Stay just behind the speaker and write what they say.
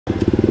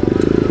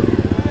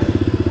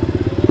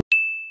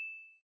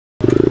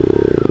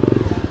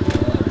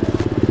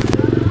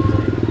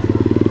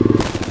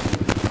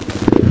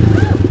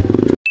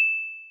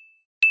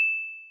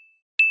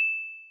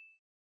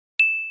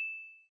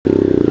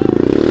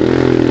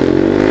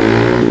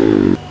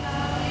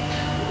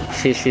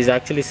She's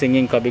actually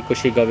singing Kabhi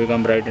Khushi Kabhi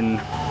Gum right in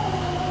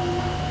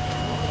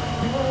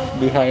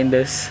behind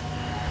us.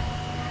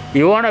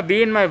 You wanna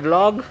be in my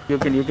vlog? You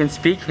can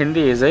speak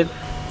Hindi, is it?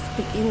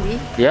 Speak Hindi?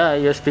 Yeah,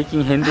 you're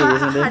speaking Hindi,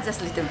 isn't it?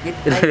 Just a little bit.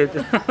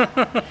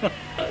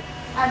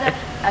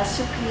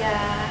 Shukriya.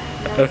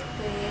 Namaste.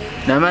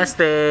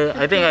 Namaste.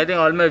 I think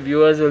all my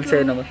viewers will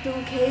say namaste.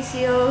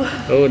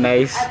 Oh,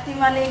 nice.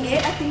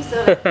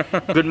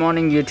 Good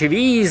morning,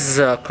 UTVs.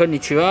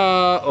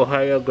 Konnichiwa.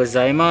 Ohayo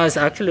gozaimasu.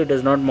 Actually, it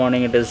is not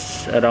morning. It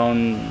is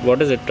around, what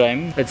is it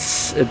time?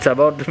 It's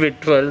about to be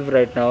 12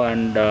 right now,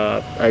 and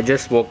I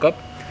just woke up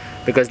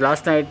because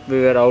last night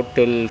we were out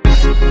till.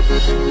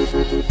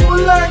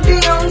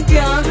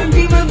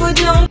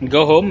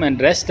 Go home and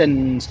rest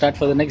and start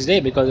for the next day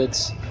because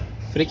it's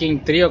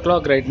freaking 3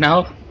 o'clock right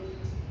now.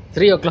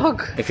 3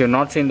 o'clock. If you've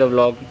not seen the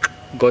vlog,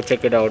 go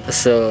check it out.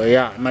 So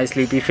yeah, my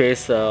sleepy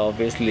face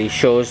obviously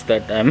shows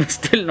that I'm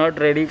still not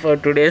ready for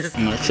today's.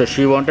 So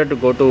she wanted to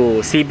go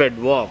to seabed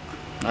walk.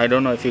 I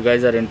don't know if you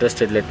guys are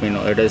interested, let me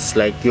know. It is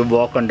like you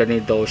walk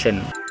underneath the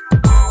ocean.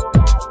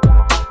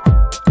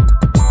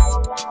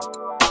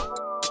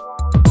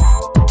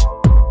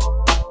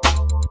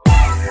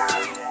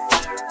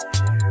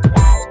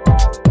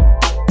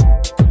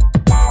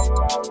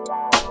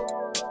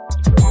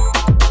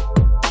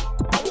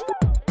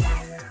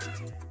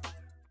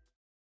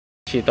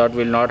 She thought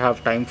we'll not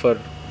have time for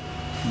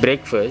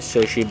breakfast,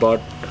 so she bought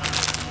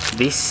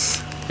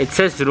this. It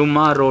says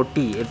Ruma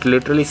Roti. It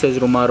literally says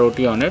Ruma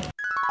Roti on it.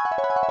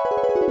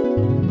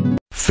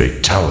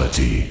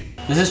 Fatality.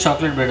 This is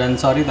chocolate bread, and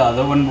sorry, the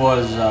other one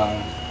was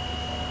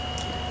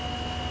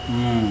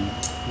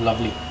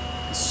lovely.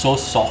 So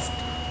soft.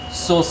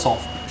 So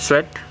soft.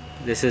 Sweat.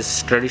 This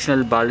is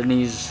traditional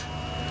Balinese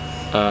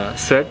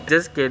sweat.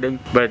 Just kidding.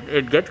 But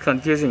it gets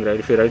confusing, right?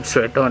 If you write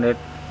sweat on it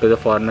to the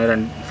foreigner,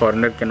 and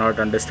foreigner cannot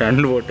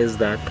understand what is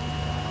that.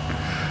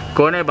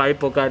 Kone bhai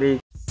pokari.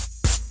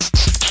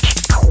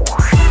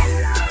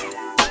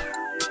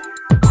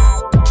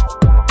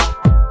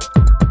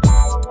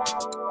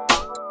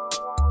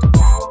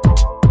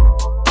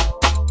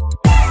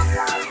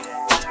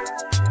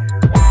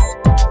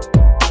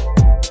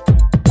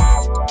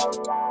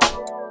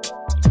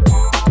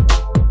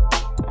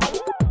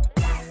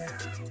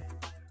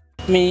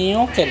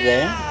 Meow kar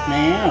rahe hain.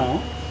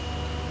 Meow.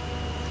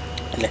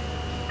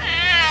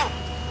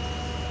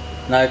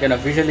 Now I can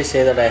officially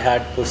say that I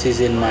had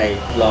pussies in my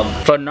vlog.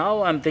 For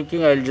now, I'm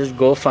thinking I'll just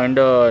go find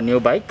a new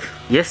bike.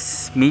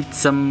 Yes, meet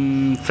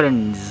some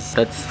friends.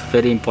 That's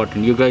very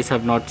important. You guys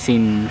have not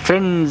seen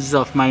friends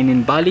of mine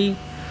in Bali,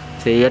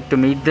 so yet to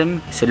meet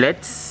them. So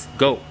let's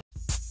go.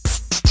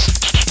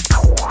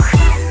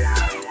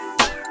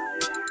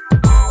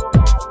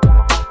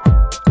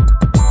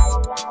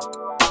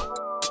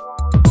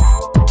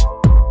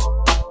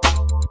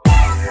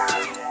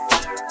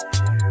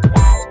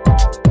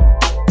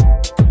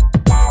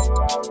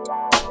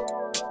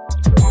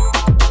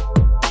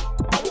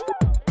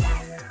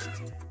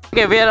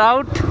 Okay, we are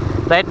out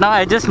right now.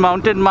 I just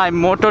mounted my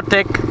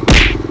Mototech.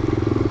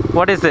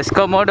 What is this?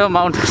 Komodo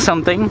mount or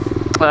something.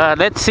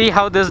 Let's see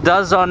how this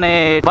does on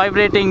a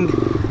vibrating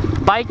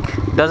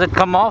bike. Does it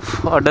come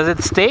off or does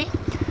it stay?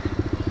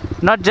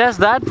 Not just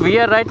that, we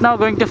are right now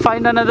going to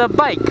find another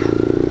bike.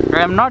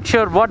 I'm not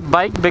sure what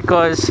bike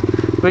because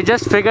we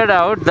just figured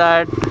out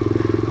that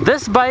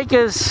this bike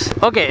is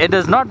okay. It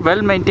is not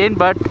well maintained,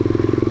 but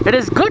it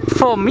is good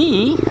for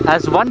me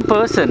as one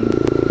person.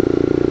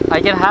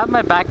 I can have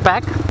my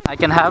backpack, I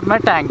can have my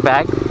tank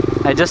bag.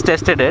 I just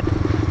tested it.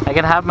 I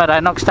can have my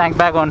Rhinox tank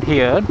bag on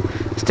here,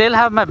 still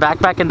have my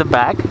backpack in the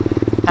back,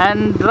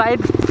 and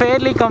ride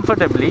fairly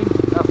comfortably.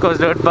 Of course,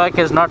 dirt bike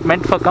is not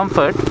meant for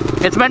comfort.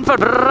 It's meant for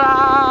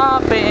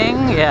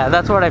dropping. Yeah,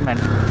 that's what I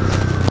meant.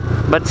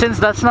 But since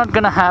that's not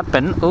gonna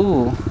happen,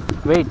 ooh,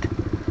 wait.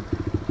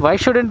 Why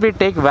shouldn't we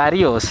take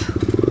Varios?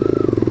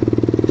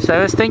 So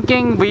I was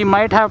thinking we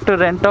might have to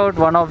rent out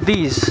one of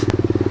these,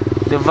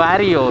 the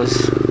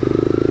Varios.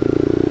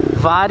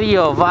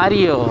 Vario.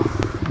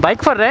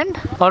 Bike for rent?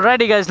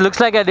 Alrighty guys,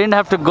 looks like I didn't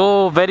have to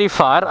go very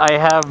far. I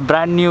have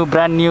brand new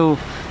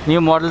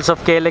models of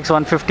KLX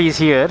 150s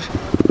here.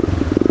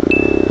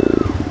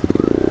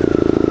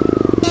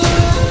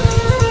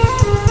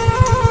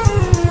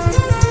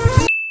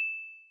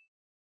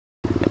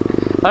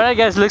 Alright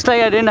guys, looks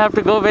like I didn't have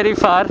to go very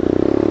far.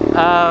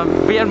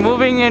 We are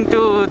moving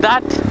into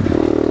that,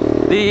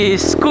 the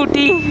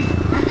Scooty.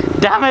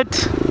 Damn it,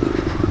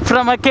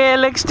 from a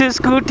KLX to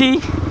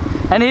Scooty.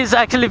 And he's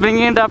actually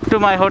bringing it up to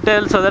my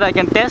hotel so that I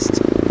can test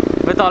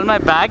with all my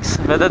bags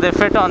whether they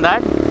fit on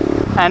that,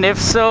 and if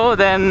so,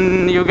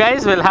 then you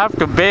guys will have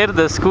to bear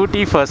the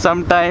Scooty for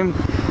some time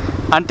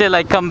until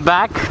I come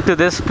back to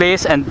this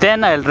place, and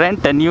then I'll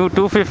rent a new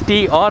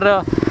 250 or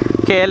a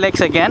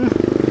KLX again.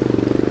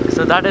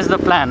 So that is the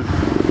plan.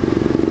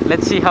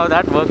 Let's see how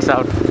that works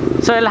out.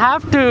 So I'll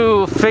have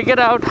to figure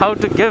out how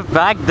to give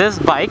back this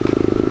bike,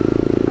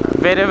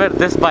 wherever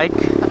this bike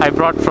I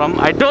brought from.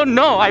 I don't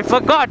know, I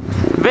forgot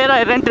where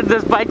I rented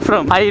this bike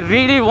from. I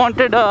really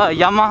wanted a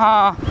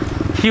Yamaha,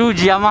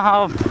 huge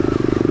Yamaha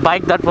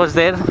bike that was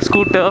there,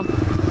 scooter,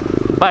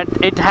 but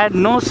it had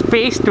no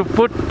space to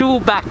put two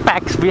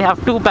backpacks. We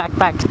have two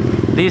backpacks.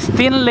 These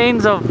thin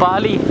lanes of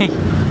Bali.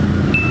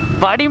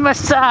 Body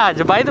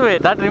massage. By the way,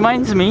 that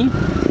reminds me,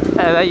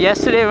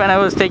 yesterday when I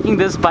was taking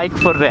this bike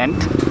for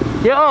rent,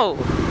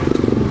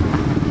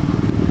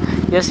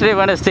 yesterday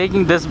when I was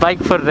taking this bike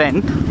for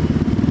rent,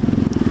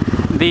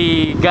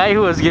 the guy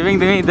who was giving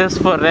me this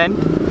for rent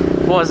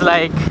was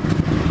like,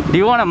 do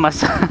you want a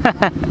massage?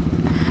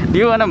 Do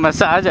you want a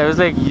massage? I was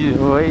like,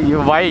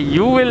 why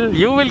you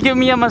will give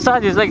me a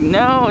massage? He's like,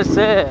 no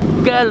sir,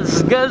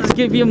 girls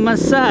give you a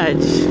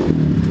massage.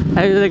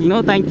 I was like,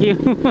 no thank you.